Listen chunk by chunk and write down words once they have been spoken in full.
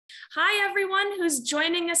Hi, everyone who's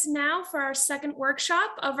joining us now for our second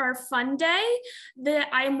workshop of our fun day.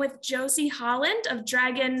 I'm with Josie Holland of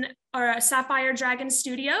Sapphire Dragon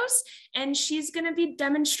Studios, and she's going to be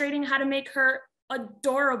demonstrating how to make her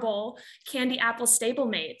adorable candy apple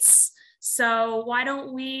stablemates. So why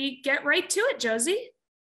don't we get right to it, Josie?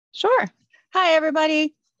 Sure. Hi,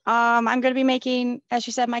 everybody. I'm going to be making, as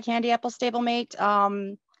you said, my candy apple stablemate,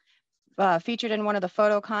 featured in one of the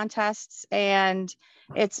photo contests, and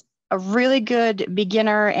it's a really good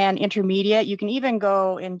beginner and intermediate. You can even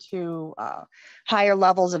go into higher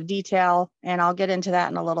levels of detail, and I'll get into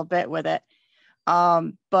that in a little bit with it.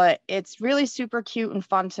 But it's really super cute and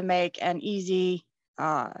fun to make and easy.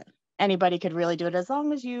 Anybody could really do it as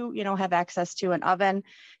long as you have access to an oven.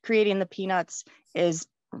 Creating the peanuts is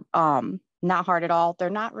not hard at all. They're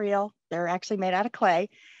not real. They're actually made out of clay.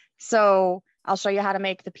 So I'll show you how to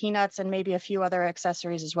make the peanuts and maybe a few other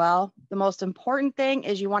accessories as well. The most important thing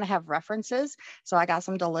is you want to have references. So I got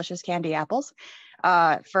some delicious candy apples.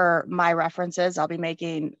 For my references, I'll be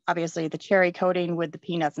making obviously the cherry coating with the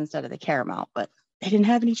peanuts instead of the caramel, but they didn't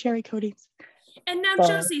have any cherry coatings. And now,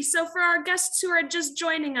 Josie, so for our guests who are just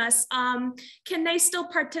joining us, can they still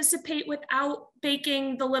participate without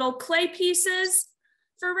baking the little clay pieces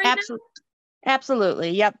for right now?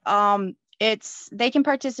 Absolutely. Yep. They can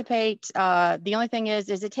participate. The only thing is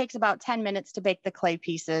it takes about 10 minutes to bake the clay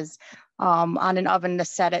pieces on an oven to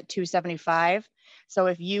set at 275. So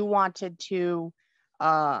if you wanted to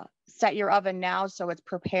set your oven now so it's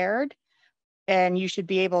prepared, and you should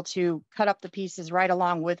be able to cut up the pieces right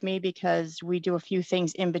along with me, because we do a few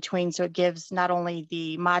things in between. So it gives not only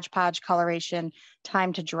the Mod Podge coloration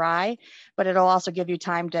time to dry, but it'll also give you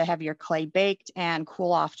time to have your clay baked and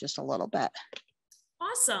cool off just a little bit.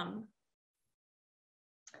 Awesome.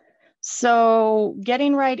 So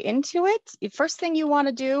getting right into it, the first thing you want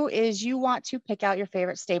to do is you want to pick out your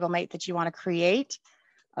favorite stablemate that you want to create.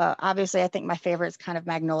 Obviously, I think my favorite is kind of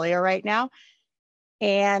Magnolia right now.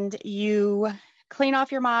 And you clean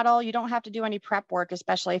off your model. You don't have to do any prep work,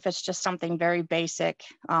 especially if it's just something very basic.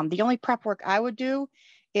 The only prep work I would do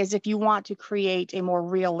is if you want to create a more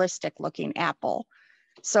realistic looking apple.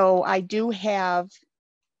 So I do have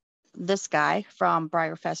this guy from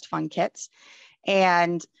Breyer Fun Kits,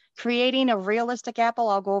 and creating a realistic apple,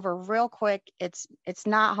 I'll go over real quick. It's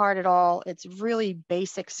not hard at all. It's really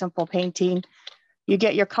basic, simple painting. You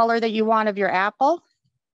get your color that you want of your apple,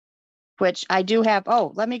 which I do have.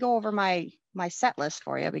 Oh, let me go over my set list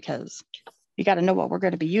for you, because you got to know what we're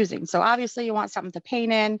going to be using. So obviously you want something to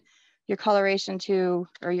paint in, your coloration to,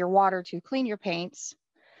 or your water to clean your paints,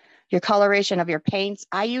 your coloration of your paints.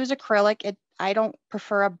 I use acrylic. I don't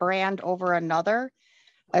prefer a brand over another.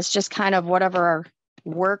 It's just kind of whatever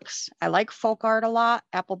works. I like folk art a lot.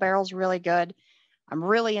 Apple Barrel's really good. I'm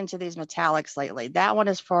really into these metallics lately. That one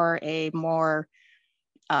is for a more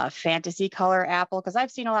fantasy color apple, because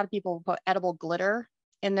I've seen a lot of people put edible glitter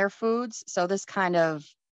in their foods. So this kind of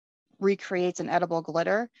recreates an edible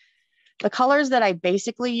glitter. The colors that I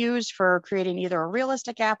basically use for creating either a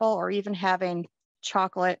realistic apple or even having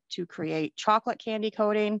chocolate to create chocolate candy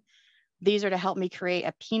coating, these are to help me create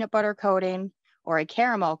a peanut butter coating or a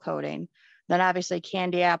caramel coating. Then obviously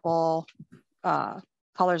candy apple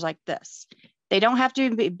colors like this. They don't have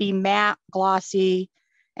to be matte, glossy,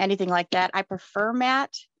 anything like that. I prefer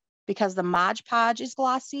matte because the Mod Podge is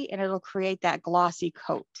glossy and it'll create that glossy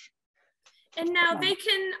coat. And now they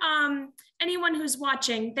can, anyone who's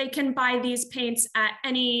watching, they can buy these paints at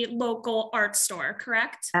any local art store,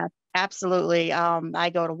 correct? Absolutely. I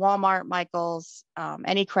go to Walmart, Michael's,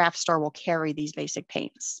 any craft store will carry these basic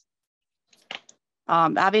paints.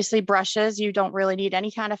 Obviously brushes, you don't really need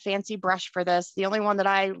any kind of fancy brush for this. The only one that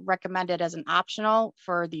I recommended as an optional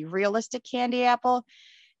for the realistic candy apple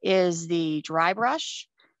is the dry brush.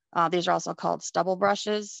 These are also called stubble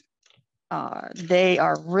brushes. They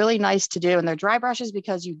are really nice to do, and they're dry brushes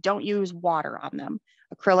because you don't use water on them.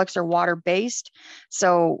 Acrylics are water-based,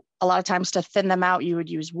 so a lot of times to thin them out, you would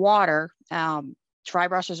use water. Dry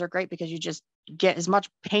brushes are great because you just get as much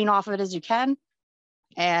paint off of it as you can,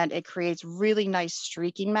 and it creates really nice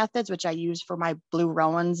streaking methods, which I use for my blue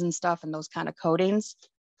Rowans and stuff and those kind of coatings.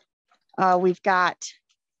 We've got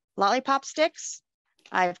lollipop sticks.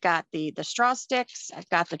 I've got the straw sticks. I've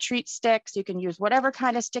got the treat sticks. You can use whatever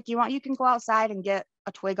kind of stick you want. You can go outside and get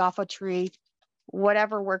a twig off a tree,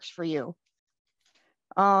 whatever works for you.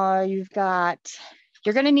 You're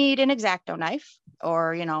going to need an X-Acto knife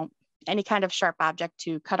or, any kind of sharp object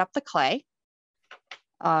to cut up the clay.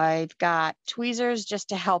 I've got tweezers just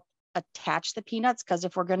to help attach the peanuts, because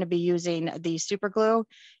if we're going to be using the super glue,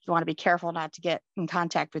 you want to be careful not to get in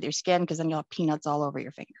contact with your skin, because then you'll have peanuts all over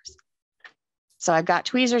your fingers. So I've got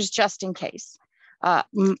tweezers just in case.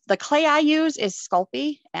 The clay I use is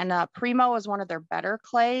Sculpey, and Primo is one of their better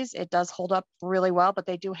clays. It does hold up really well, but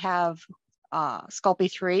they do have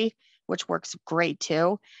Sculpey 3, which works great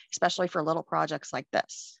too, especially for little projects like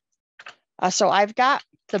this. So I've got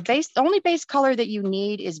the only base color that you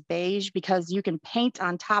need is beige, because you can paint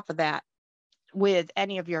on top of that with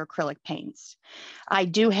any of your acrylic paints. I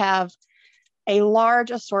do have a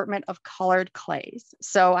large assortment of colored clays.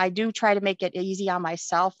 So I do try to make it easy on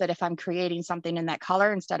myself that if I'm creating something in that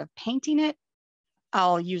color, instead of painting it,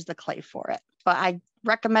 I'll use the clay for it. But I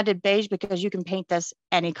recommended beige because you can paint this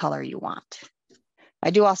any color you want.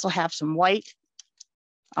 I do also have some white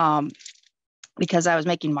because I was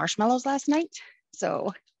making marshmallows last night.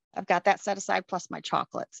 So I've got that set aside plus my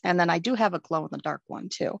chocolates. And then I do have a glow in the dark one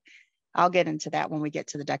too. I'll get into that when we get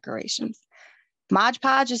to the decorations. Mod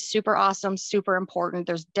Podge is super awesome, super important.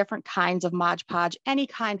 There's different kinds of Mod Podge. Any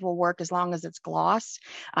kind will work as long as it's gloss.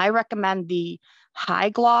 I recommend the high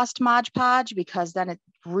glossed Mod Podge because then it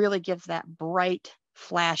really gives that bright,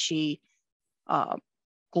 flashy,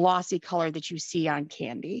 glossy color that you see on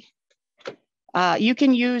candy. You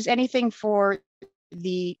can use anything for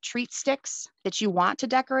the treat sticks that you want to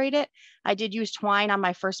decorate it. I did use twine on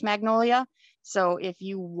my first magnolia. So if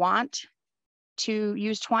you want to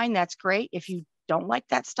use twine, that's great. If you don't like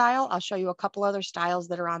that style, I'll show you a couple other styles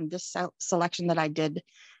that are on this selection that I did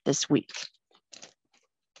this week.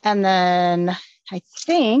 And then I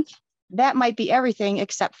think that might be everything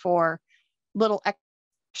except for little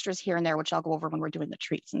extras here and there, which I'll go over when we're doing the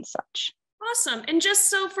treats and such. Awesome. And just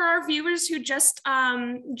so for our viewers who just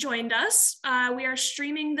joined us, we are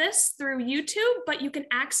streaming this through YouTube, but you can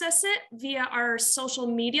access it via our social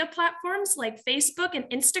media platforms like Facebook and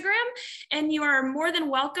Instagram. And you are more than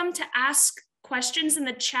welcome to ask questions in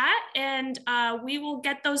the chat, and we will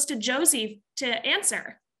get those to Josie to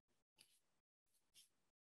answer.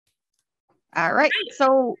 All right.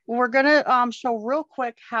 So we're going to show real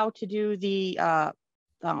quick how to do the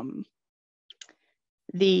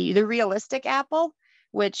realistic apple,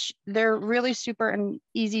 which they're really super and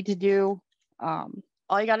easy to do. All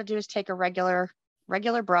you got to do is take a regular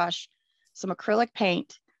brush, some acrylic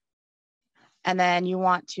paint, and then you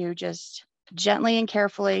want to just gently and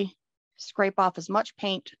carefully scrape off as much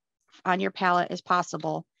paint on your palette as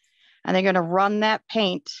possible. And they're going to run that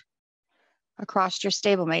paint across your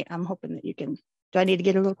stablemate. I'm hoping that you can, do I need to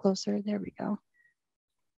get a little closer? There we go.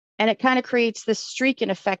 And it kind of creates this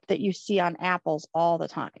streaking effect that you see on apples all the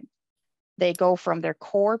time. They go from their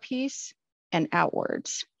core piece and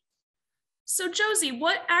outwards. So Josie,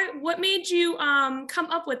 what made you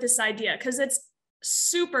come up with this idea? Because it's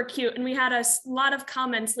super cute, and we had a lot of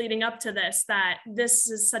comments leading up to this that this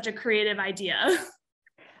is such a creative idea.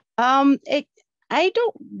 I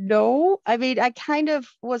don't know. I mean, I kind of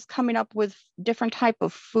was coming up with different type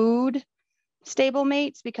of food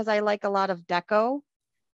stablemates because I like a lot of deco.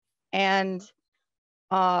 And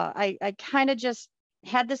I kind of just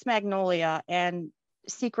had this magnolia, and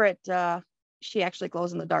Secret, she actually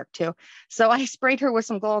glows in the dark too. So I sprayed her with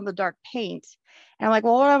some glow in the dark paint. And I'm like,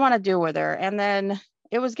 well, what do I want to do with her? And then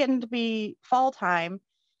it was getting to be fall time.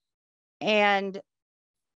 And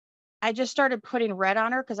I just started putting red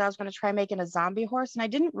on her because I was going to try making a zombie horse, and I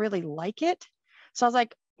didn't really like it. So I was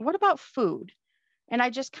like, what about food? And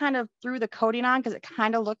I just kind of threw the coating on because it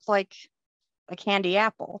kind of looked like a candy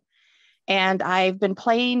apple. And I've been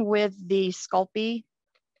playing with the Sculpey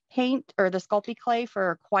paint or the Sculpey clay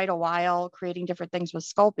for quite a while, creating different things with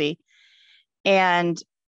Sculpey. And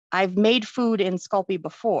I've made food in Sculpey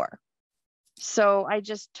before. So I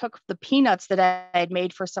just took the peanuts that I had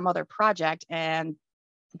made for some other project and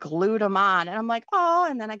glued them on. And I'm like, oh,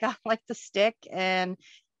 and then I got like the stick and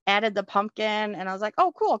added the pumpkin. And I was like,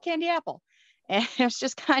 oh, cool, candy apple. And it was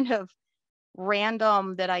just kind of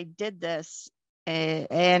random that I did this.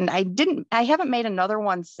 And I haven't made another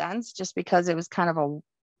one since, just because it was kind of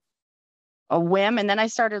a whim. And then I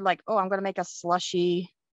started like, oh, I'm going to make a slushy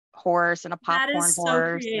horse and a popcorn horse.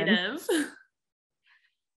 That is so creative.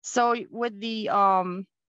 So with the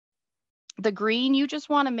green, you just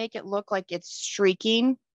want to make it look like it's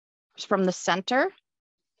streaking from the center.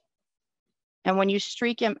 And when you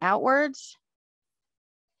streak him outwards,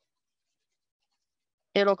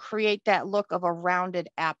 it'll create that look of a rounded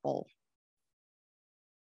apple.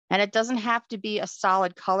 And it doesn't have to be a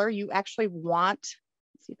solid color. You actually want,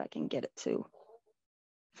 let's see if I can get it to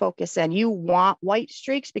focus in. You want white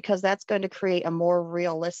streaks because that's going to create a more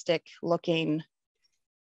realistic looking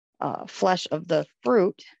flesh of the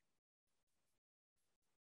fruit.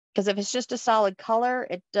 Because if it's just a solid color,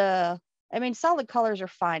 I mean, solid colors are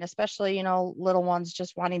fine, especially, you know, little ones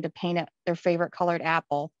just wanting to paint it their favorite colored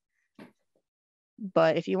apple.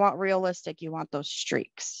 But if you want realistic, you want those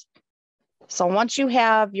streaks. So once you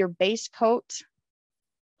have your base coat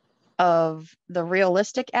of the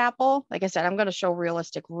realistic apple, like I said, I'm going to show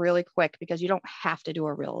realistic really quick because you don't have to do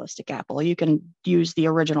a realistic apple. You can use the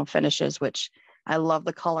original finishes, which I love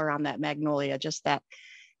the color on that magnolia. Just that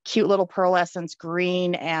cute little pearlescence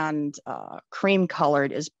green and cream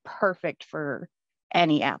colored is perfect for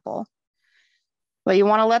any apple. But you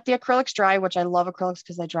want to let the acrylics dry, which I love acrylics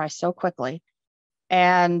because they dry so quickly.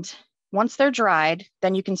 And once they're dried,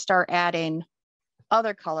 then you can start adding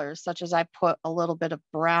other colors, such as I put a little bit of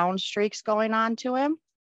brown streaks going on to him.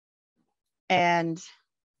 And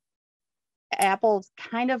apples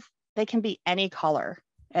they can be any color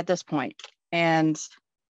at this point. And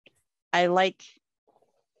I like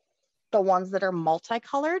the ones that are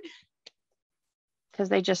multicolored because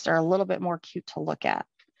they just are a little bit more cute to look at.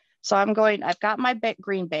 So I've got my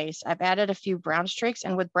green base. I've added a few brown streaks,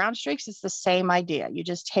 and with brown streaks, it's the same idea. You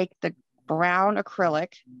just take the brown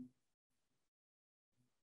acrylic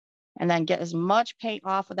and then get as much paint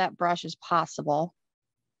off of that brush as possible.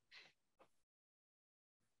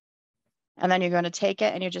 And then you're going to take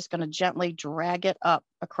it and you're just going to gently drag it up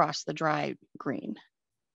across the dry green.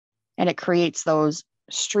 And it creates those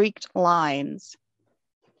streaked lines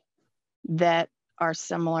that are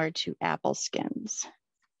similar to apple skins.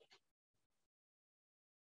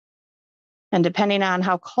 And depending on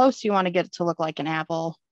how close you want to get it to look like an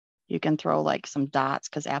apple, you can throw like some dots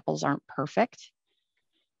because apples aren't perfect.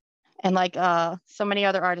 And like so many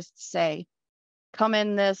other artists say, come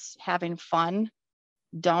in this having fun.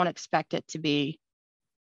 Don't expect it to be,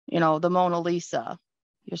 the Mona Lisa.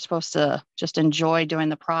 You're supposed to just enjoy doing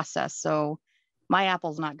the process. So my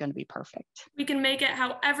apple's not going to be perfect. We can make it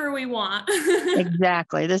however we want.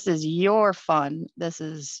 Exactly. This is your fun. This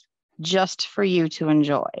is just for you to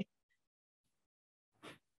enjoy.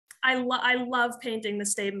 I love painting the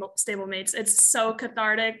stablemates. It's so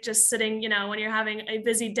cathartic, just sitting, when you're having a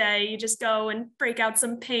busy day, you just go and break out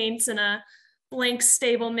some paints and a blank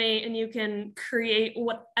stablemate and you can create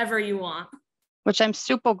whatever you want. Which I'm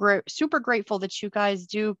super grateful that you guys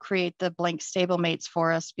do create the blank stablemates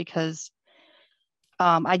for us, because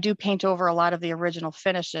I do paint over a lot of the original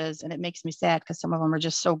finishes, and it makes me sad because some of them are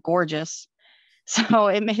just so gorgeous. So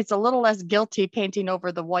it's a little less guilty painting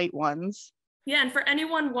over the white ones. Yeah, and for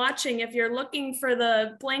anyone watching, if you're looking for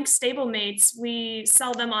the blank stablemates, we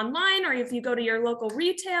sell them online, or if you go to your local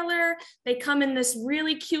retailer, they come in this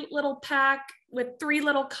really cute little pack with 3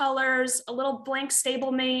 little colors, a little blank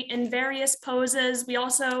stablemate in various poses. We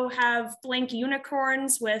also have blank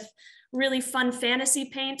unicorns with really fun fantasy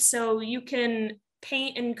paint, so you can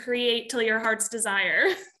paint and create till your heart's desire.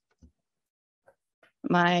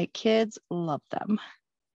 My kids love them.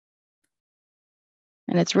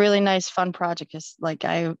 And it's really nice, fun project. It's like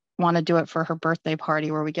I want to do it for her birthday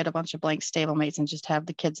party where we get a bunch of blank stablemates and just have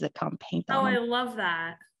the kids that come paint on them. I love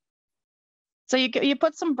that. So you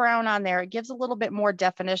put some brown on there. It gives a little bit more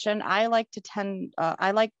definition. I tend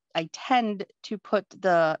to put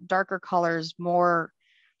the darker colors more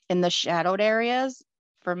in the shadowed areas.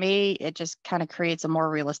 For me, it just kind of creates a more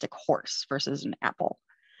realistic horse versus an apple.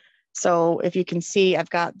 So if you can see, I've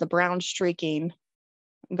got the brown streaking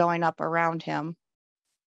going up around him.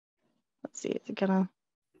 Let's see, is it gonna?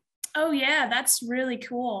 Oh yeah, that's really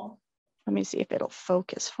cool. Let me see if it'll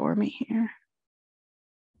focus for me here.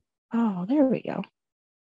 Oh, there we go.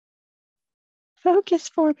 Focus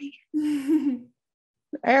for me.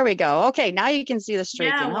 There we go. Okay, now you can see the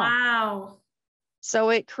streaking. Yeah, wow.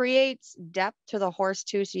 So it creates depth to the horse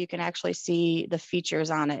too, so you can actually see the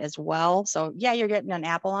features on it as well. So yeah, you're getting an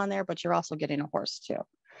apple on there, but you're also getting a horse too.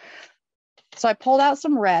 So I pulled out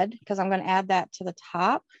some red because I'm going to add that to the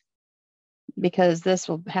top, because this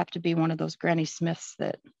will have to be one of those Granny Smiths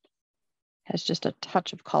that has just a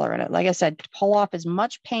touch of color in it. Like I said, pull off as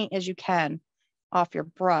much paint as you can off your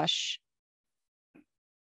brush.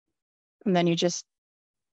 And then you just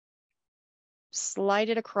slide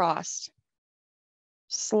it across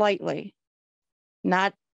slightly,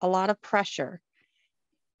 not a lot of pressure,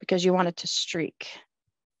 because you want it to streak.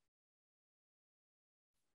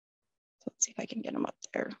 So let's see if I can get him up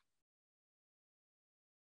there.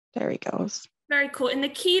 There he goes. Very cool. And the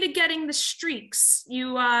key to getting the streaks,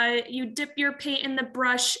 you dip your paint in the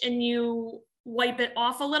brush and you wipe it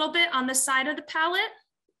off a little bit on the side of the palette.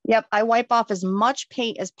 Yep, I wipe off as much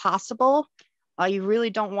paint as possible. You really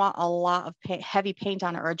don't want a lot of heavy paint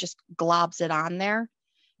on it, or it just globs it on there.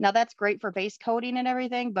 Now that's great for base coating and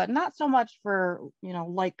everything, but not so much for,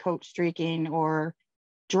 light coat streaking or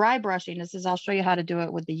dry brushing. I'll show you how to do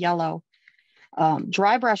it with the yellow.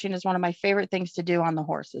 Dry brushing is one of my favorite things to do on the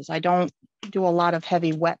horses. I don't do a lot of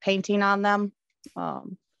heavy wet painting on them.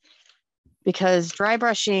 because dry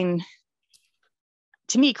brushing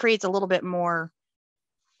to me creates a little bit more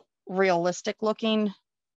realistic looking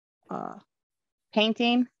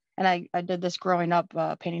painting. And I did this growing up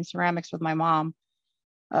painting ceramics with my mom.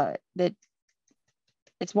 That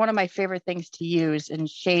it's one of my favorite things to use in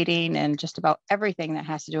shading and just about everything that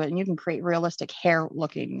has to do with it. And you can create realistic hair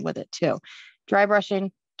looking with it too. Dry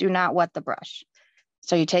brushing, do not wet the brush.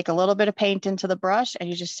 So you take a little bit of paint into the brush and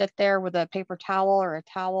you just sit there with a paper towel or a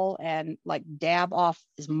towel and like dab off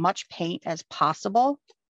as much paint as possible.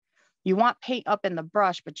 You want paint up in the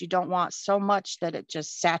brush, but you don't want so much that it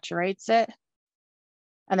just saturates it.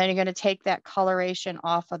 And then you're going to take that coloration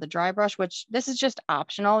off of the dry brush, which this is just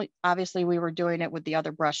optional. Obviously, we were doing it with the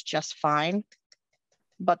other brush just fine.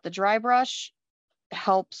 But the dry brush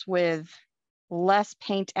helps with less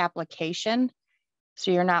paint application,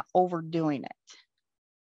 so you're not overdoing it.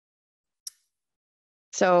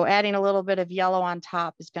 So adding a little bit of yellow on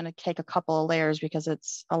top is going to take a couple of layers because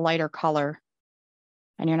it's a lighter color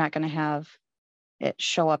and you're not going to have it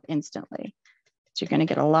show up instantly. So you're going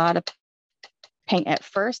to get a lot of paint at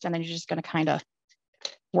first, and then you're just going to kind of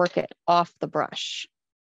work it off the brush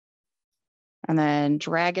and then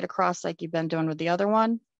drag it across like you've been doing with the other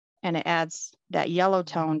one. And it adds that yellow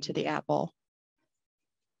tone to the apple.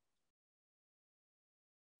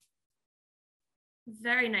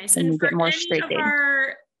 Very nice. And for any of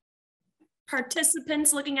our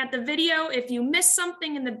participants looking at the video, if you missed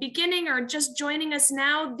something in the beginning or just joining us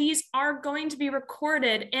now, these are going to be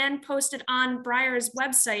recorded and posted on Breyer's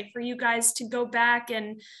website for you guys to go back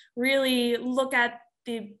and really look at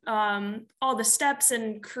the all the steps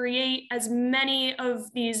and create as many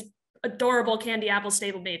of these adorable candy apple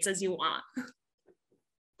stablemates as you want.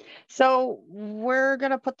 So we're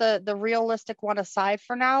going to put the realistic one aside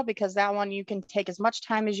for now, because that one you can take as much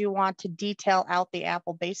time as you want to detail out the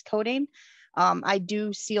apple base coating. I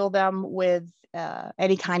do seal them with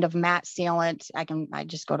any kind of matte sealant. I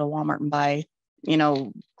just go to Walmart and buy,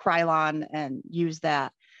 Krylon and use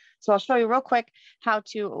that. So I'll show you real quick how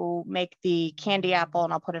to make the candy apple,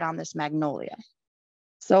 and I'll put it on this magnolia.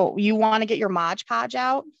 So you want to get your Mod Podge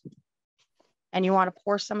out, and you want to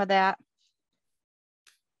pour some of that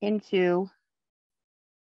into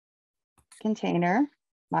container.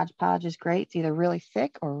 Mod Podge is great. It's either really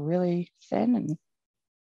thick or really thin, and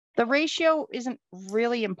the ratio isn't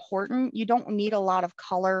really important. You don't need a lot of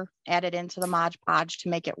color added into the Mod Podge to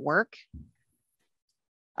make it work.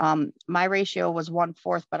 My ratio was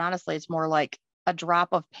 1/4, but honestly, it's more like a drop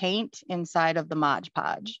of paint inside of the Mod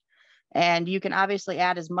Podge. And you can obviously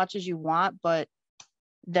add as much as you want, but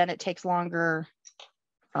then it takes longer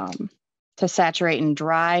to saturate and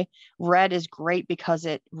dry. Red is great because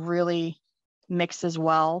it really mixes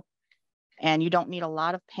well and you don't need a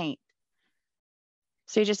lot of paint.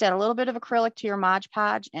 So you just add a little bit of acrylic to your Mod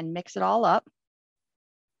Podge and mix it all up.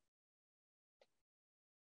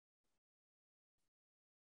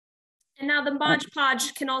 And now the Mod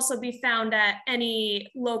Podge can also be found at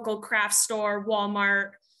any local craft store,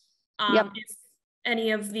 Walmart, Yep. If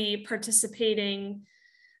any of the participating,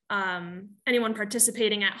 anyone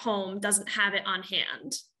participating at home doesn't have it on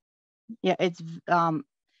hand. Yeah, it's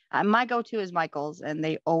my go-to is Michael's, and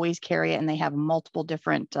they always carry it, and they have multiple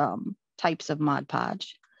different types of Mod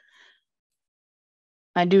Podge.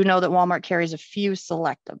 I do know that Walmart carries a few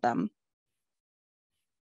select of them.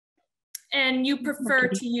 And you prefer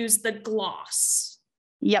to use the gloss?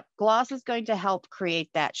 Yep, gloss is going to help create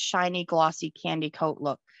that shiny, glossy candy coat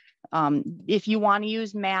look. If you want to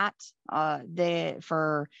use matte,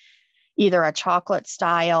 for either a chocolate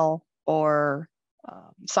style or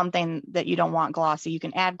something that you don't want glossy, you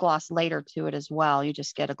can add gloss later to it as well. You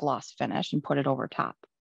just get a gloss finish and put it over top.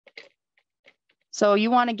 So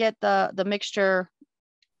you want to get the mixture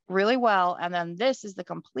really well. And then this is the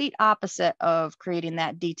complete opposite of creating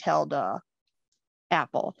that detailed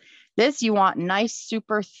apple. This, you want nice,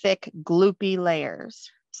 super thick, gloopy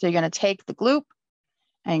layers. So you're going to take the gloop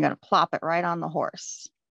and you're going to plop it right on the horse.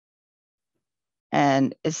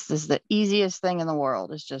 And this is the easiest thing in the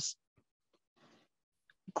world, is just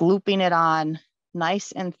glooping it on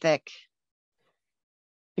nice and thick,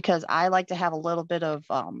 because I like to have a little bit of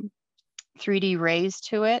 3D raise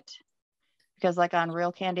to it, because like on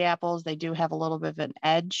real candy apples, they do have a little bit of an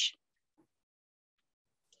edge.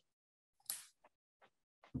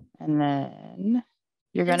 And then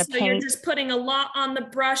you're going to paint. You're just putting a lot on the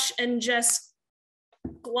brush and just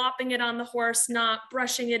glopping it on the horse, not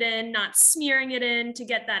brushing it in, not smearing it in to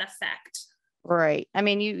get that effect. Right. I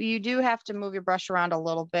mean, you do have to move your brush around a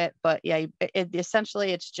little bit, but yeah,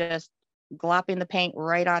 essentially it's just glopping the paint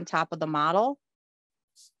right on top of the model.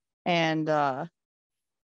 And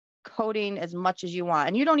coating as much as you want.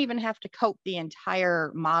 And you don't even have to coat the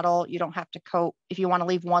entire model. You don't have to coat, if you want to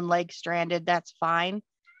leave one leg stranded, that's fine.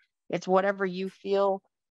 It's whatever you feel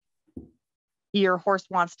your horse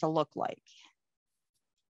wants to look like.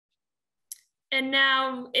 And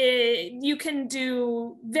now you can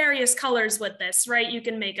do various colors with this, right? You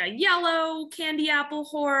can make a yellow candy apple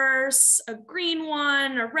horse, a green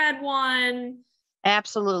one, a red one.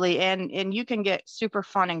 Absolutely. And you can get super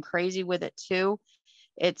fun and crazy with it too.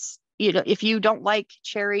 It's, you know, if you don't like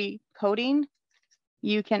cherry coating,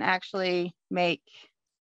 you can actually make,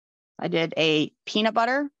 I did a peanut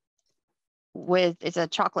butter with, it's a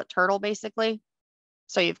chocolate turtle basically.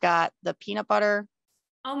 So you've got the peanut butter,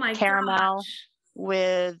 Oh my caramel gosh.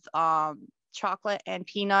 with chocolate and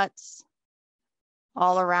peanuts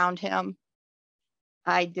all around him.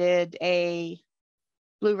 I did a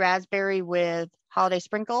blue raspberry with holiday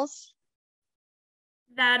sprinkles.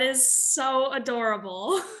 That is so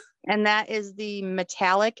adorable. And that is the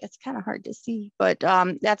metallic. It's kind of hard to see, but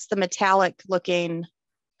that's the metallic looking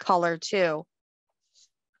color too.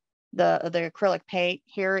 The acrylic paint.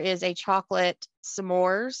 Here is a chocolate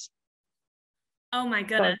s'mores. Oh my So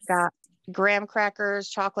goodness. I've got graham crackers,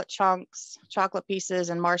 chocolate chunks, chocolate pieces,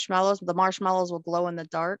 and marshmallows. The marshmallows will glow in the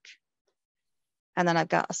dark. And then I've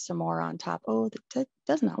got a s'more on top. Oh, that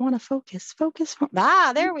does not want to focus. Focus.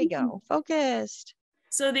 Ah, there we go. Focused.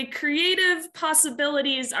 So the creative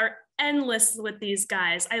possibilities are endless with these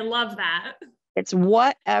guys. I love that. It's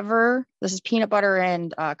whatever. This is peanut butter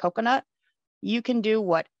and coconut. You can do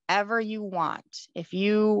whatever you want. If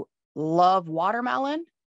you love watermelon,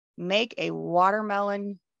 make a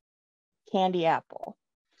watermelon candy apple.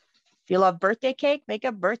 If you love birthday cake, make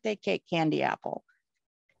a birthday cake candy apple.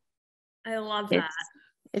 I love that.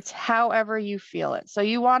 It's however you feel it. So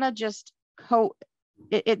you want to just coat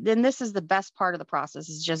it. Then this is the best part of the process,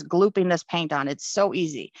 is just glooping this paint on. It's so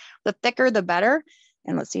easy. The thicker, the better.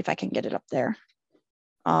 And let's see if I can get it up there.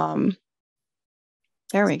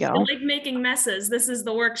 There we go. Like making messes. This is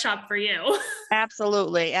the workshop for you.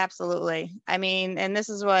 Absolutely. Absolutely. I mean, and this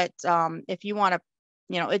is what, if you want to,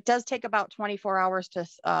 you know, it does take about 24 hours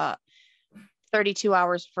to 32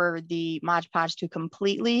 hours for the Mod Podge to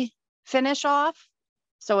completely finish off.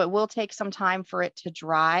 So it will take some time for it to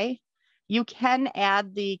dry. You can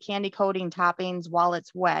add the candy coating toppings while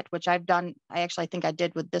it's wet, which I've done. I actually think I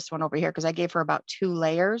did with this one over here, because I gave her about 2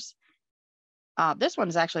 layers. This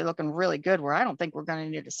one's actually looking really good, where I don't think we're going to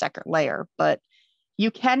need a second layer, but you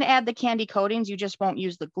can add the candy coatings. You just won't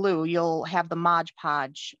use the glue. You'll have the Mod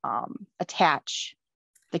Podge attach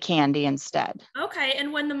the candy instead. Okay,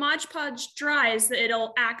 and when the Mod Podge dries,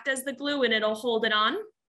 it'll act as the glue and it'll hold it on?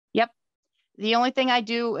 Yep. The only thing I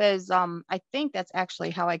do is, I think that's actually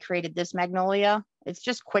how I created this magnolia. It's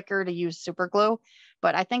just quicker to use super glue,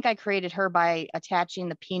 but I think I created her by attaching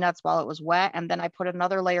the peanuts while it was wet. And then I put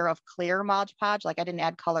another layer of clear Mod Podge, like I didn't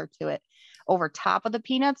add color to it, over top of the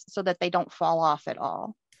peanuts so that they don't fall off at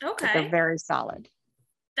all. Okay. They're very solid.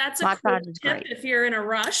 That's a cool tip if you're in a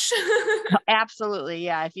rush. Absolutely.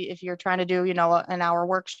 Yeah. If you're trying to do, you know, an hour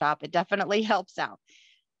workshop, it definitely helps out.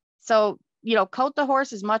 So, you know, coat the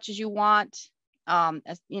horse as much as you want.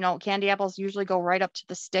 As you know, candy apples usually go right up to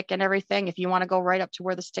the stick and everything. If you want to go right up to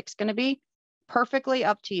where the stick's going to be, perfectly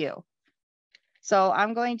up to you. So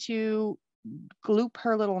I'm going to gloop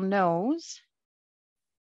her little nose,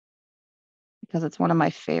 because it's one of my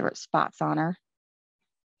favorite spots on her.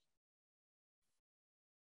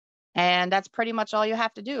 And that's pretty much all you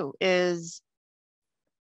have to do, is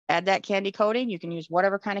add that candy coating. You can use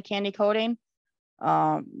whatever kind of candy coating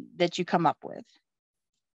that you come up with.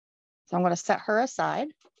 So I'm going to set her aside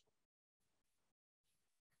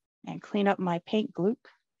and clean up my paint gloop,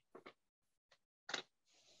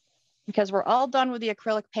 because we're all done with the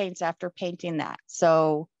acrylic paints after painting that.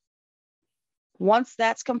 So once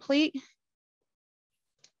that's complete,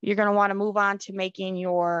 you're going to want to move on to making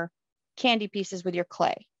your candy pieces with your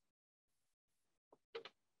clay.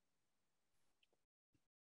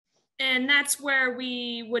 And that's where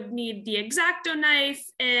we would need the X-Acto knife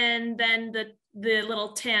and then the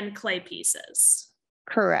little tan clay pieces.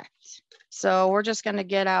 Correct. So we're just going to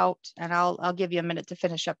get out, and I'll give you a minute to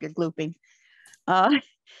finish up your glooping.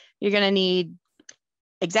 You're going to need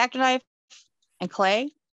X-Acto knife and clay.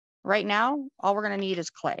 Right now, all we're going to need is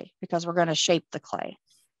clay, because we're going to shape the clay.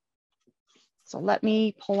 So let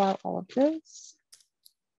me pull out all of this.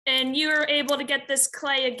 And you're able to get this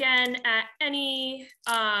clay again at any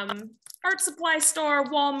art supply store,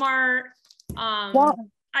 Walmart.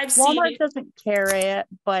 I've seen Walmart doesn't carry it,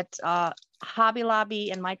 but Hobby Lobby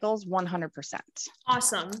and Michael's 100%.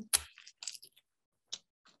 Awesome.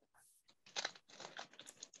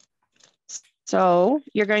 So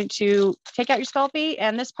you're going to take out your Sculpey,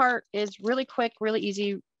 and this part is really quick, really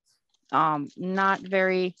easy, not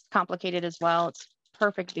very complicated as well. It's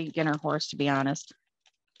perfect beginner horse, to be honest.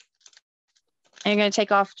 And you're going to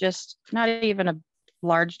take off just not even a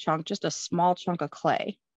large chunk, just a small chunk of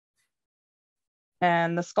clay.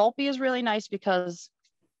 And the Sculpey is really nice because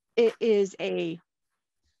it is a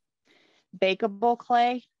bakeable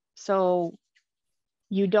clay. So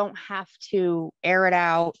you don't have to air it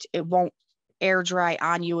out. It won't air dry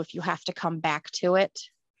on you if you have to come back to it.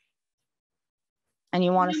 And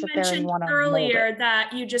you want to sit there and you want to mold earlier it.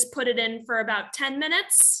 that you just put it in for about 10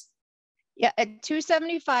 minutes. Yeah, at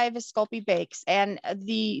 275 is Sculpey bakes. And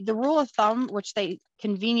the rule of thumb, which they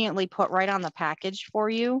conveniently put right on the package for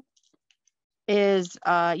you, is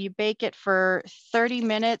you bake it for 30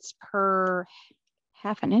 minutes per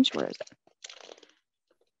half an inch. Where is it?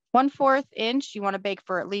 1/4 inch, you want to bake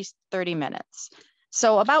for at least 30 minutes.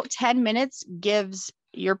 So about 10 minutes gives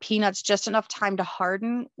your peanuts just enough time to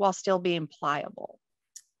harden while still being pliable,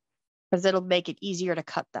 because it'll make it easier to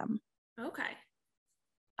cut them. Okay.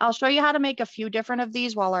 I'll show you how to make a few different of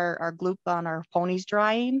these while our gloop on our pony's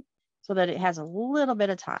drying, so that it has a little bit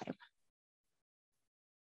of time.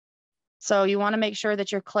 So you want to make sure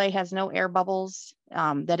that your clay has no air bubbles,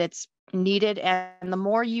 that it's kneaded. And the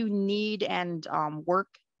more you knead and work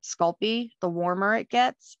Sculpey, the warmer it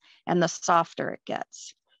gets and the softer it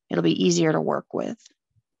gets. It'll be easier to work with.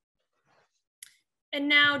 And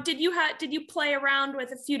now, did you play around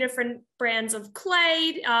with a few different brands of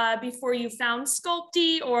clay before you found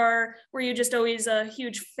Sculpey, or were you just always a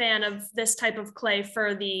huge fan of this type of clay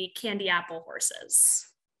for the candy apple horses?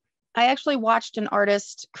 I actually watched an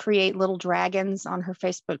artist create little dragons on her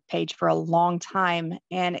Facebook page for a long time,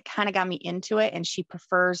 and it kind of got me into it, and she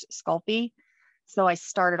prefers Sculpey. So I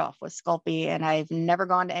started off with Sculpey, and I've never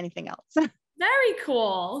gone to anything else. Very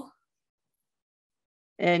cool.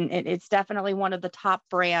 And it's definitely one of the top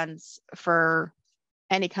brands for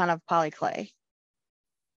any kind of polyclay.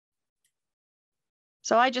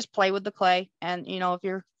 So I just play with the clay, and you know, if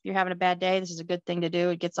you're having a bad day, this is a good thing to do.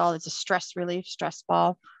 It's a stress relief, stress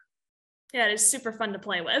ball. Yeah, it is super fun to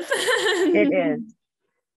play with. It is.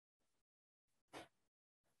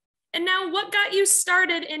 And now, what got you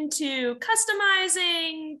started into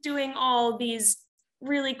customizing, doing all these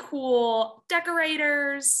really cool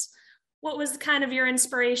decorators? What was kind of your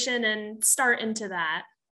inspiration and start into that?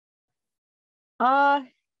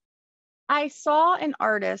 I saw an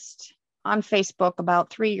artist on Facebook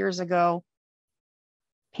about 3 years ago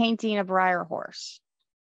painting a Breyer horse.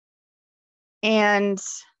 And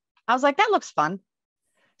I was like, that looks fun.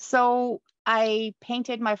 So I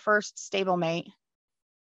painted my first stablemate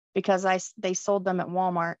because they sold them at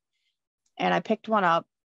Walmart, and I picked one up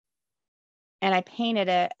and I painted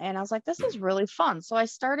it, and I was like, this is really fun. So I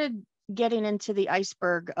started getting into the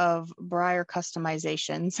iceberg of Breyer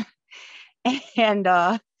customizations. And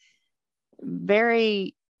I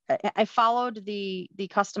followed the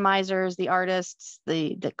customizers, the artists,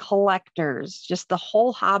 the collectors, just the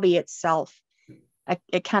whole hobby itself.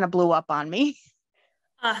 It kind of blew up on me.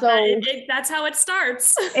 That's how it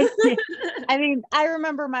starts. I mean, I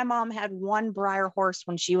remember my mom had one Breyer horse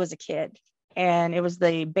when she was a kid, and it was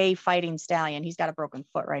the Bay Fighting Stallion. He's got a broken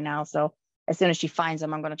foot right now, so as soon as she finds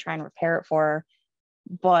him, I'm going to try and repair it for her.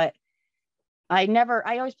 But I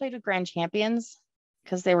always played with Grand Champions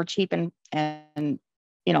because they were cheap, and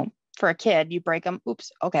you know, for a kid, you break them.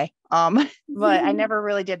 Oops. Okay. But I never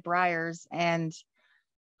really did Breyers, and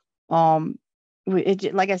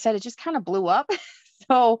like I said, it just kind of blew up.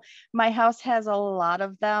 So my house has a lot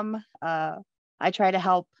of them. I try to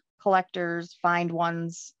help collectors find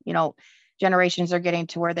ones. You know, generations are getting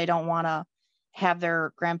to where they don't want to have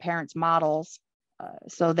their grandparents' models,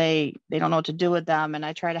 so they don't know what to do with them. And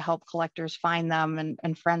I try to help collectors find them,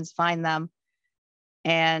 and friends find them.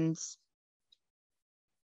 And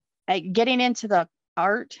getting into the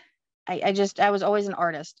art, I was always an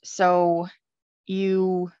artist. So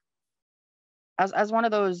I was one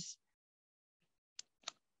of those,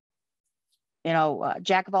 you know,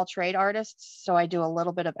 jack of all trade artists. So I do a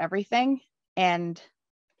little bit of everything. And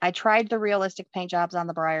I tried the realistic paint jobs on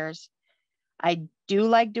the Breyers. I do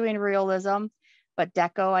like doing realism, but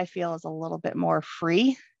deco I feel is a little bit more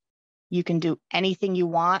free. You can do anything you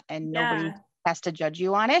want, and nobody has to judge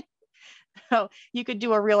you on it. So you could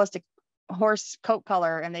do a realistic horse coat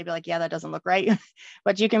color and they'd be like, yeah, that doesn't look right.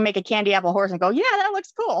 But you can make a candy apple horse and go, yeah, that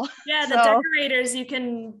looks cool. Yeah, the decorators, you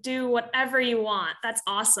can do whatever you want. That's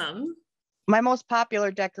awesome. My most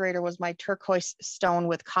popular decorator was my turquoise stone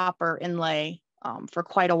with copper inlay for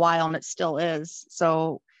quite a while, and it still is.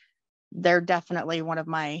 So they're definitely one of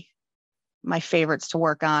my favorites to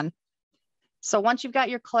work on. So once you've got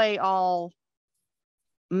your clay all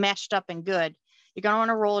meshed up and good, you're going to want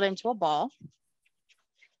to roll it into a ball,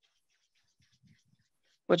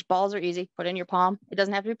 which balls are easy. Put in your palm. It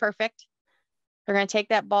doesn't have to be perfect. We're going to take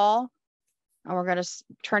that ball and we're going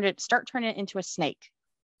to start turning it into a snake.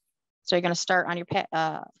 So you're going to start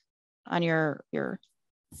on your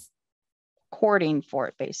cording for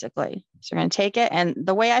it, basically. So you're going to take it, and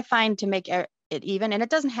the way I find to make it even, and it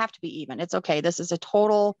doesn't have to be even. It's okay. This is a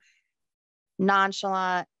total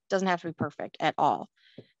nonchalant, doesn't have to be perfect at all.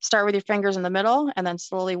 Start with your fingers in the middle and then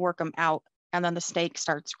slowly work them out. And then the snake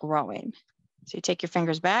starts growing. So you take your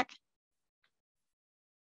fingers back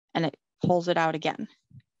and it pulls it out again.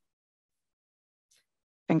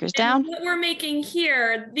 Fingers down. What we're making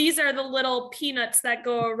here, these are the little peanuts that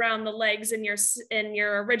go around the legs in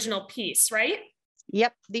your original piece, right?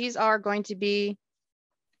 Yep. These are going to be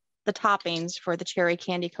the toppings for the cherry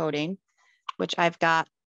candy coating, which I've got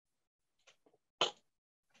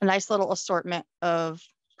a nice little assortment of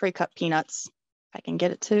pre-cut peanuts. If I can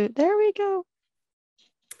get it to, there we go.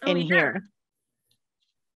 In here.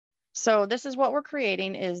 So this is what we're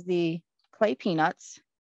creating, is the clay peanuts.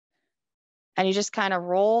 And you just kind of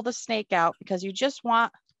roll the snake out because you just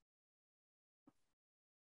want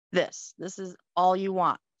this. This is all you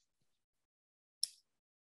want.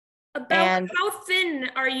 About how thin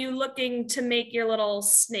are you looking to make your little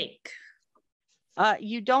snake?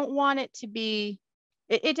 You don't want it to be,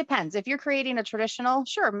 it depends. If you're creating a traditional,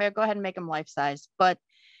 sure, go ahead and make them life-size. But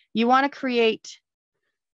you want to create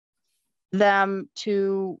them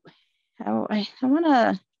to, I want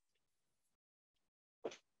to,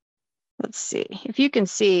 let's see if you can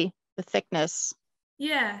see the thickness.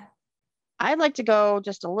 Yeah. I'd like to go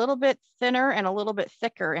just a little bit thinner and a little bit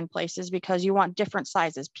thicker in places because you want different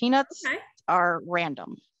sizes. Peanuts are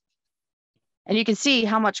random. And you can see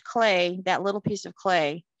how much clay, that little piece of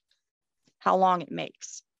clay, how long it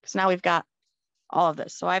makes. Because now we've got all of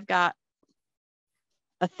this. So I've got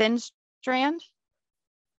a thin strand,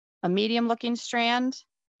 a medium looking strand,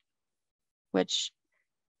 which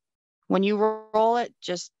when you roll it,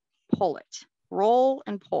 just pull it, roll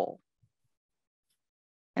and pull.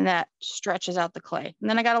 And that stretches out the clay. And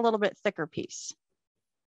then I got a little bit thicker piece.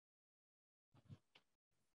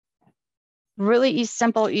 Really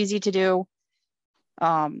simple, easy to do.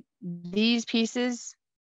 These pieces,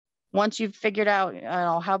 once you've figured out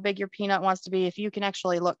how big your peanut wants to be, if you can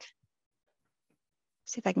actually look,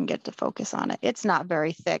 see if I can get to focus on it. It's not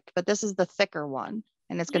very thick, but this is the thicker one,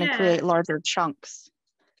 and it's going to create larger chunks.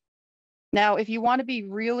 Now, if you want to be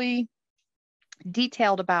really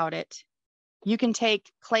detailed about it, you can take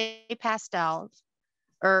clay pastels,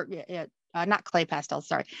 or not clay pastels,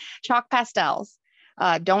 sorry, chalk pastels.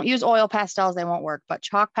 Don't use oil pastels, they won't work, but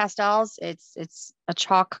chalk pastels, it's a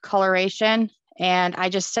chalk coloration. And I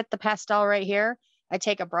just set the pastel right here. I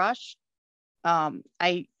take a brush, and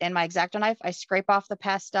my X-Acto knife, I scrape off the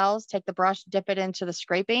pastels, take the brush, dip it into the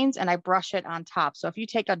scrapings, and I brush it on top. So if you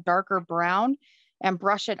take a darker brown and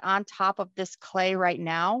brush it on top of this clay right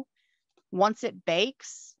now, once it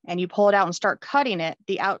bakes and you pull it out and start cutting it,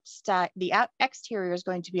 the exterior is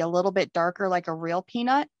going to be a little bit darker, like a real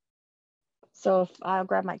peanut. So if I'll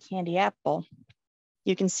grab my candy apple,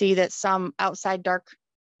 you can see that some outside dark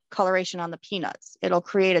coloration on the peanuts. It'll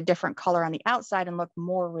create a different color on the outside and look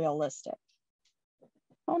more realistic.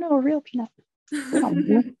 Oh no, a real peanut.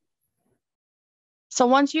 So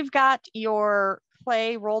once you've got your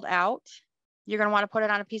clay rolled out, you're going to want to put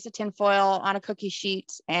it on a piece of tin foil on a cookie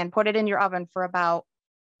sheet and put it in your oven for about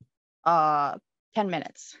 10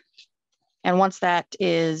 minutes. And once that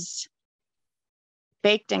is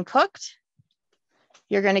baked and cooked,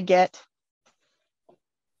 you're going to get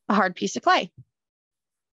a hard piece of clay.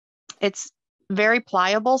 It's very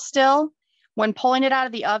pliable still. When pulling it out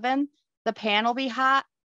of the oven, the pan will be hot.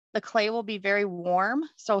 The clay will be very warm.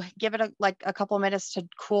 So give it a couple of minutes to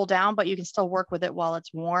cool down, but you can still work with it while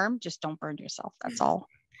it's warm. Just don't burn yourself, that's all.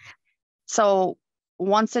 So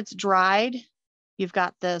once it's dried, you've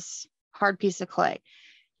got this hard piece of clay.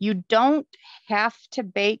 You don't have to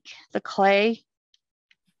bake the clay,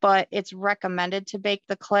 but it's recommended to bake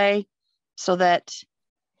the clay so that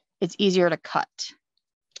it's easier to cut.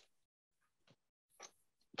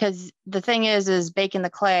 Because the thing is baking the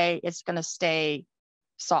clay, it's going to stay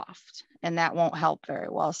soft and that won't help very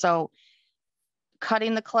well. So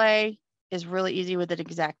cutting the clay is really easy with an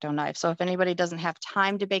X-Acto knife. So if anybody doesn't have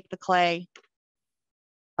time to bake the clay,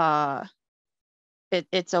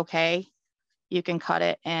 it's okay. You can cut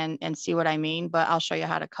it and see what I mean, but I'll show you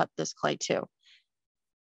how to cut this clay too.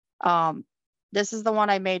 This is the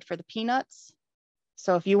one I made for the peanuts.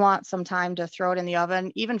 So if you want some time to throw it in the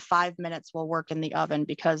oven, even 5 minutes will work in the oven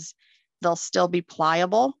because they'll still be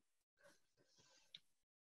pliable.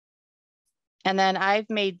 And then I've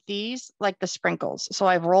made these like the sprinkles. So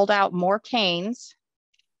I've rolled out more canes.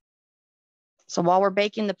 So while we're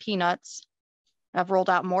baking the peanuts, I've rolled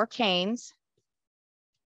out more canes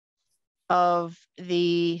of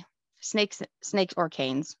the snakes or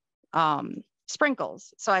canes,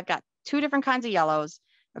 sprinkles. So I've got 2 different kinds of yellows,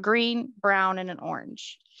 a green, brown, and an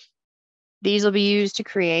orange. These will be used to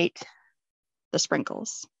create the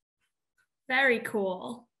sprinkles. Very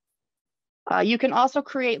cool. You can also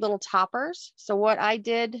create little toppers. So what I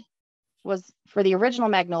did was, for the original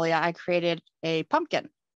Magnolia, I created a pumpkin.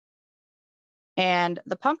 And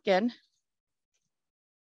the pumpkin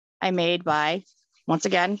I made by, once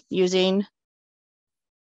again, using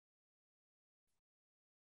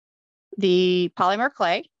the polymer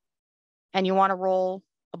clay. And you want to roll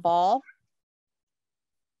a ball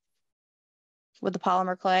with the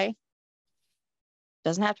polymer clay.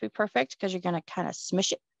 Doesn't have to be perfect because you're going to kind of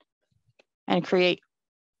smush it and create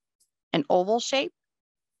an oval shape,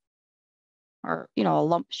 or, you know, a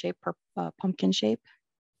lump shape or pumpkin shape.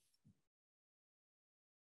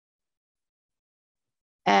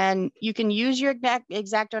 And you can use your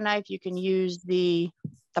X-Acto knife. You can use the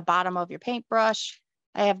bottom of your paintbrush.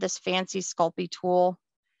 I have this fancy Sculpey tool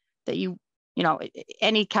that you know,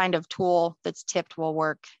 any kind of tool that's tipped will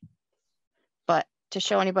work. But to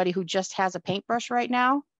show anybody who just has a paintbrush right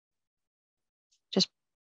now, just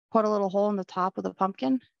put a little hole in the top of the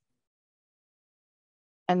pumpkin.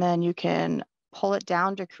 And then you can pull it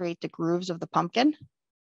down to create the grooves of the pumpkin.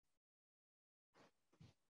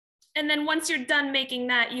 And then once you're done making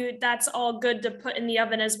that, that's all good to put in the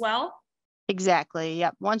oven as well? Exactly,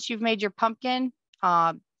 yep. Once you've made your pumpkin,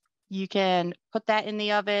 you can put that in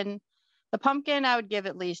the oven. The pumpkin, I would give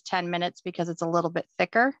at least 10 minutes because it's a little bit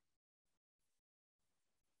thicker.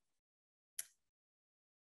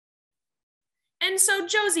 And so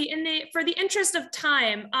Josie, for the interest of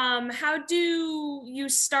time, how do you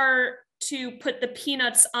start to put the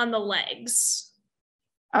peanuts on the legs?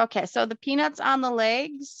 Okay, so the peanuts on the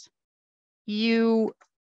legs,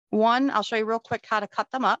 I'll show you real quick how to cut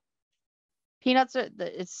them up. Peanuts,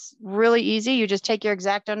 it's really easy. You just take your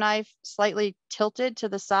X-Acto knife, slightly tilted to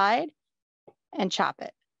the side, and chop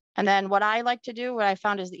it. And then what I like to do, what I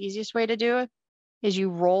found is the easiest way to do it, is you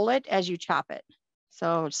roll it as you chop it.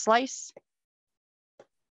 So slice.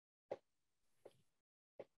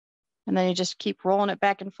 And then you just keep rolling it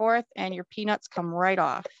back and forth, and your peanuts come right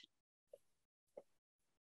off.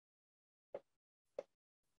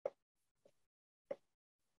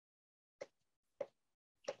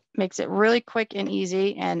 Makes it really quick and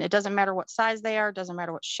easy, and it doesn't matter what size they are, it doesn't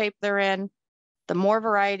matter what shape they're in. The more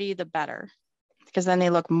variety, the better, because then they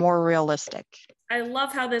look more realistic. I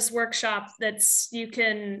love how this workshop,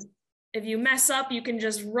 if you mess up, you can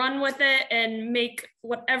just run with it and make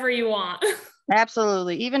whatever you want.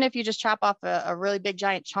 Absolutely. Even if you just chop off a really big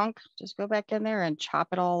giant chunk, just go back in there and chop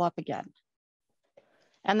it all up again.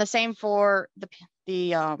 And the same for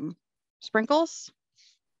the sprinkles.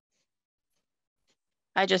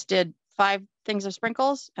 I just did 5 things of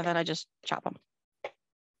sprinkles, and then I just chop them.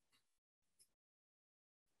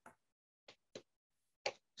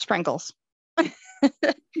 Sprinkles.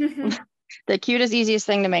 The cutest, easiest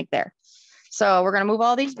thing to make there. So we're going to move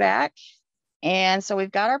all these back. And so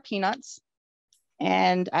we've got our peanuts.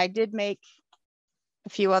 And I did make a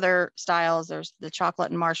few other styles. There's the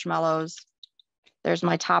chocolate and marshmallows. There's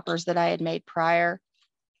my toppers that I had made prior.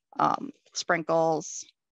 Sprinkles,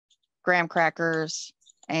 graham crackers,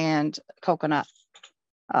 and coconut.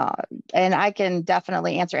 And I can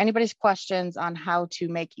definitely answer anybody's questions on how to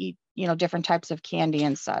make different types of candy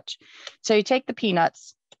and such. So you take the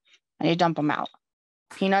peanuts and you dump them out.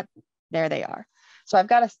 Peanut, there they are. So I've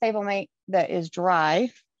got a stablemate that is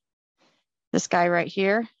dry. This guy right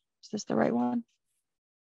here, is this the right one?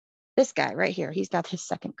 This guy right here, he's got his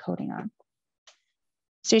second coating on.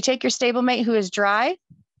 So you take your stablemate who is dry.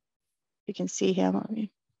 You can see him. Let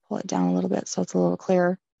me pull it down a little bit so it's a little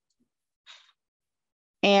clearer.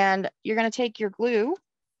 And you're going to take your glue,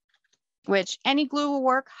 which any glue will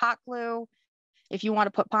work, hot glue. If you want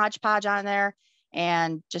to put Mod Podge on there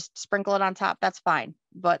and just sprinkle it on top, that's fine.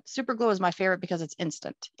 But super glue is my favorite because it's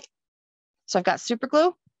instant. So I've got super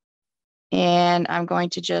glue, and I'm going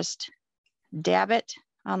to just dab it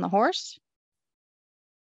on the horse.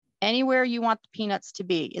 Anywhere you want the peanuts to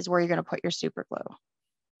be is where you're going to put your super glue.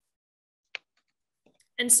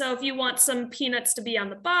 And so if you want some peanuts to be on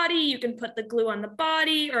the body, you can put the glue on the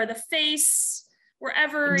body or the face,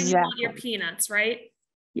 wherever you want your peanuts, right?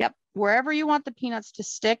 Yep. Wherever you want the peanuts to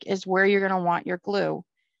stick is where you're going to want your glue.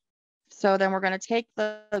 So then we're going to take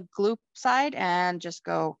the glue side and just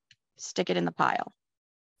go stick it in the pile.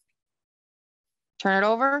 Turn it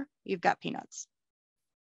over, you've got peanuts.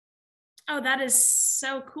 Oh, that is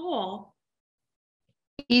so cool.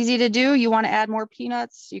 Easy to do. You want to add more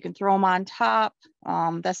peanuts, you can throw them on top.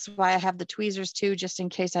 That's why I have the tweezers too, just in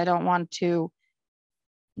case I don't want to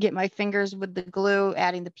get my fingers with the glue,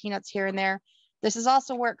 adding the peanuts here and there. This is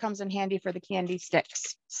also where it comes in handy for the candy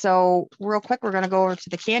sticks. So real quick, we're going to go over to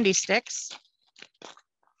the candy sticks.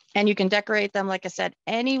 And you can decorate them, like I said,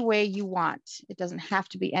 any way you want. It doesn't have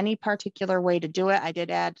to be any particular way to do it. I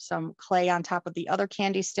did add some clay on top of the other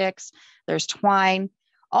candy sticks. There's twine.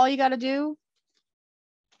 All you got to do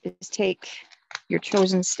is take your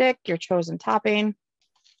chosen stick, your chosen topping.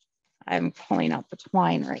 I'm pulling out the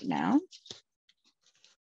twine right now.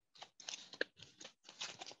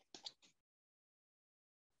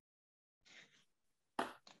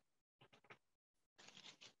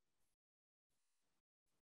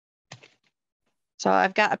 So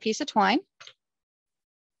I've got a piece of twine,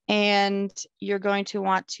 and you're going to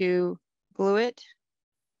want to glue it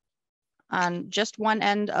on just one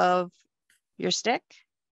end of your stick,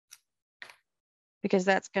 because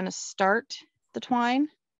that's going to start the twine.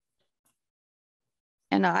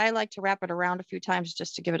 And I like to wrap it around a few times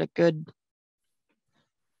just to give it a good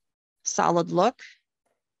solid look.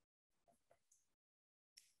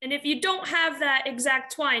 And if you don't have that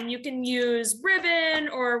exact twine, you can use ribbon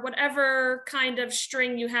or whatever kind of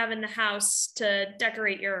string you have in the house to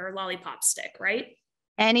decorate your lollipop stick, right?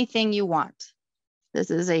 Anything you want. This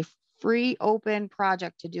is a free open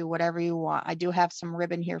project to do whatever you want. I do have some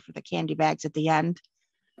ribbon here for the candy bags at the end.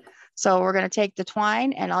 So we're going to take the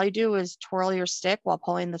twine, and all you do is twirl your stick while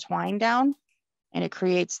pulling the twine down, and it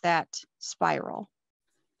creates that spiral.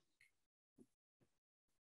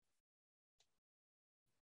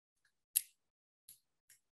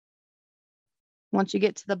 Once you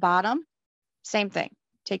get to the bottom, same thing.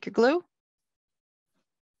 Take your glue,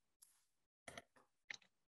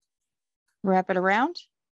 wrap it around.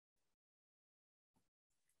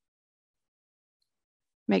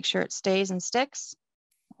 Make sure it stays and sticks.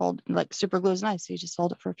 Hold, like super glue is nice. So you just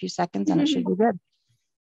hold it for a few seconds and it should be good.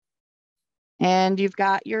 And you've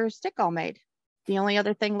got your stick all made. The only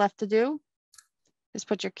other thing left to do is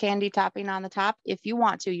put your candy topping on the top. If you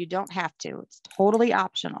want to, you don't have to. It's totally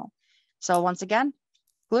optional. So once again,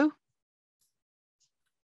 glue,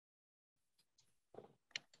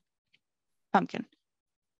 pumpkin.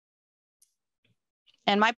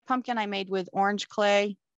 And my pumpkin I made with orange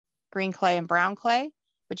clay, green clay, and brown clay,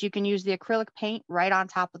 but you can use the acrylic paint right on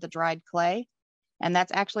top of the dried clay. And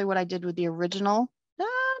that's actually what I did with the original.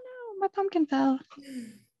 Oh no, my pumpkin fell.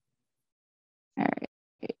 All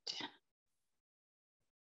right.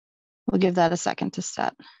 We'll give that a second to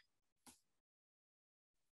set.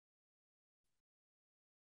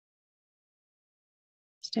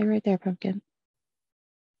 Stay right there, pumpkin.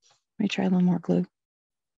 Let me try a little more glue.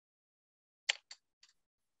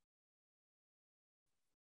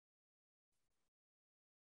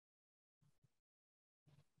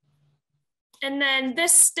 And then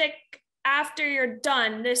this stick, after you're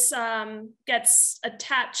done, this gets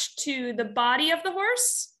attached to the body of the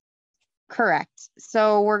horse? Correct.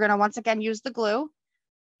 So we're going to once again use the glue. All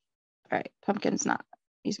right, pumpkin's not,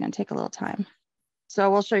 he's going to take a little time. So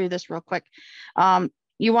we'll show you this real quick.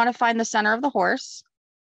 You want to find the center of the horse,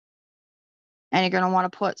 and you're going to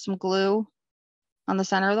want to put some glue on the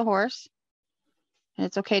center of the horse. And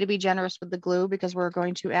it's okay to be generous with the glue because we're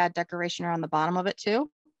going to add decoration around the bottom of it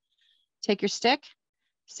too. Take your stick,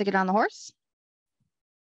 stick it on the horse.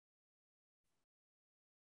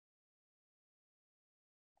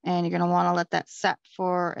 And you're going to want to let that set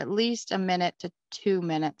for at least 1 minute to 2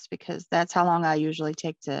 minutes, because that's how long I usually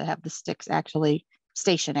take to have the sticks actually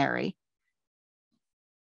stationary.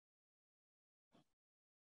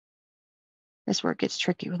 This is where it gets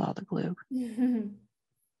tricky with all the glue.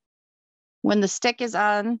 When the stick is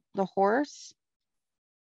on the horse,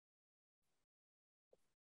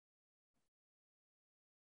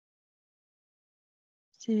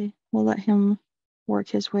 see, we'll let him work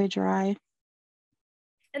his way dry.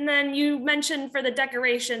 And then you mentioned for the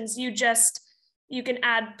decorations, you can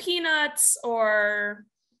add peanuts or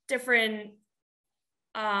different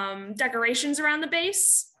decorations around the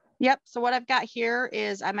base. Yep. So what I've got here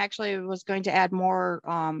is I'm actually was going to add more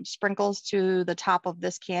sprinkles to the top of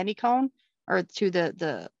this candy cone, or to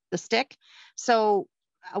the stick. So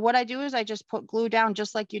what I do is I just put glue down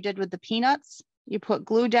just like you did with the peanuts. You put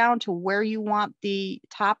glue down to where you want the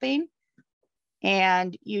topping,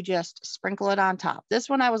 and you just sprinkle it on top. This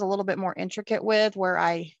one I was a little bit more intricate with, where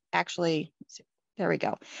I actually, there we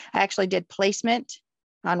go. I actually did placement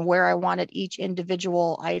on where I wanted each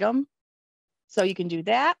individual item. So you can do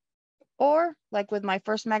that. Or like with my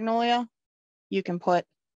first magnolia, you can put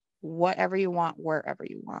whatever you want, wherever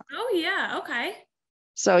you want. Oh yeah, okay.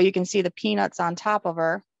 So you can see the peanuts on top of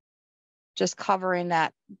her, just covering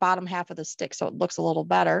that bottom half of the stick so it looks a little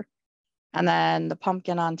better. And then the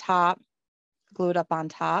pumpkin on top, glued up on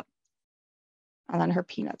top, and then her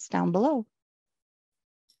peanuts down below.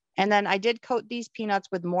 And then I did coat these peanuts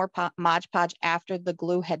with more Mod Podge after the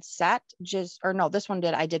glue had set. Or no, this one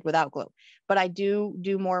I did without glue. But I do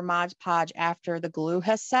more Mod Podge after the glue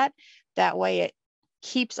has set. That way it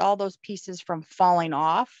keeps all those pieces from falling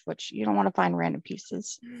off, which you don't want to find random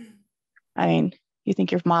pieces. I mean, you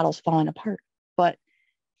think your model's falling apart, but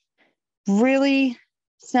really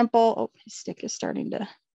simple. Oh, my stick is starting to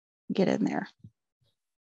get in there.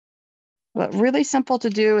 But really simple to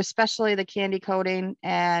do, especially the candy coating,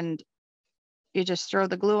 and you just throw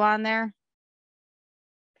the glue on there.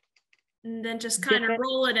 And then just kind of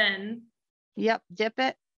roll it in. Yep, dip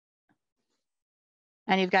it.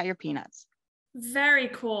 And you've got your peanuts. Very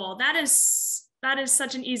cool. That is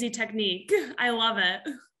such an easy technique. I love it.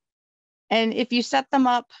 And if you set them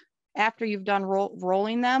up after you've done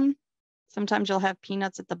rolling them, sometimes you'll have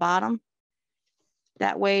peanuts at the bottom.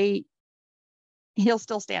 That way he'll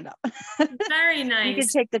still stand up. Very nice. You can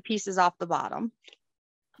take the pieces off the bottom.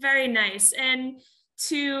 Very nice. And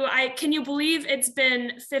can you believe it's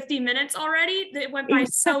been 50 minutes already? It went by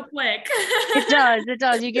so quick. It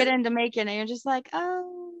does. You get into making it and you're just like,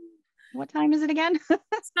 oh, what time is it again?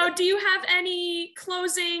 So do you have any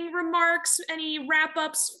closing remarks, any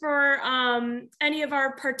wrap-ups for any of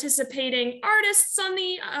our participating artists on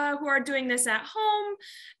who are doing this at home?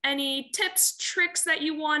 Any tips, tricks that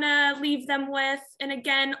you want to leave them with? And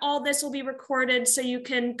again, all this will be recorded so you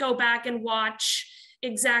can go back and watch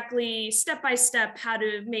exactly step by step how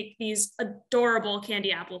to make these adorable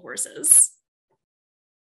candy apple horses.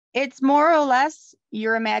 It's more or less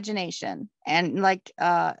your imagination. And like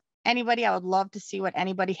anybody, I would love to see what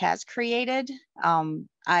anybody has created.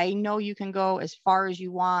 I know you can go as far as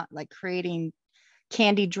you want, like creating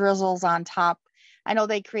candy drizzles on top. I know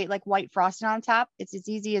they create like white frosting on top. It's as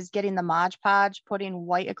easy as getting the Mod Podge, putting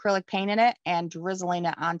white acrylic paint in it, and drizzling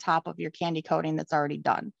it on top of your candy coating that's already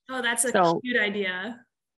done. Oh, that's a cute idea.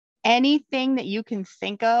 Anything that you can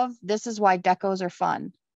think of, this is why decos are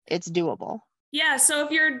fun. It's doable. Yeah, so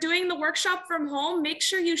if you're doing the workshop from home, make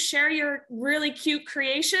sure you share your really cute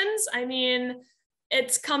creations. I mean,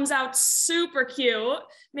 it comes out super cute.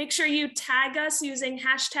 Make sure you tag us using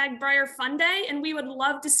 #BreyerFunDay, and we would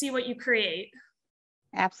love to see what you create.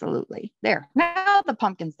 Absolutely. There. Now the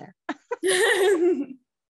pumpkin's there.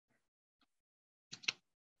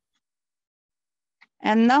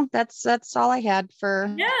 And no, that's all I had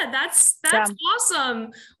for. Yeah, that's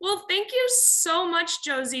awesome. Well, thank you so much,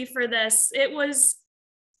 Josie, for this. It was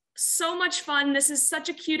so much fun. This is such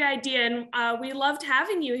a cute idea, and we loved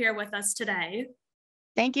having you here with us today.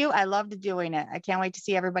 Thank you. I loved doing it. I can't wait to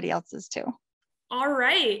see everybody else's too. All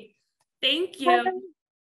right. Thank you.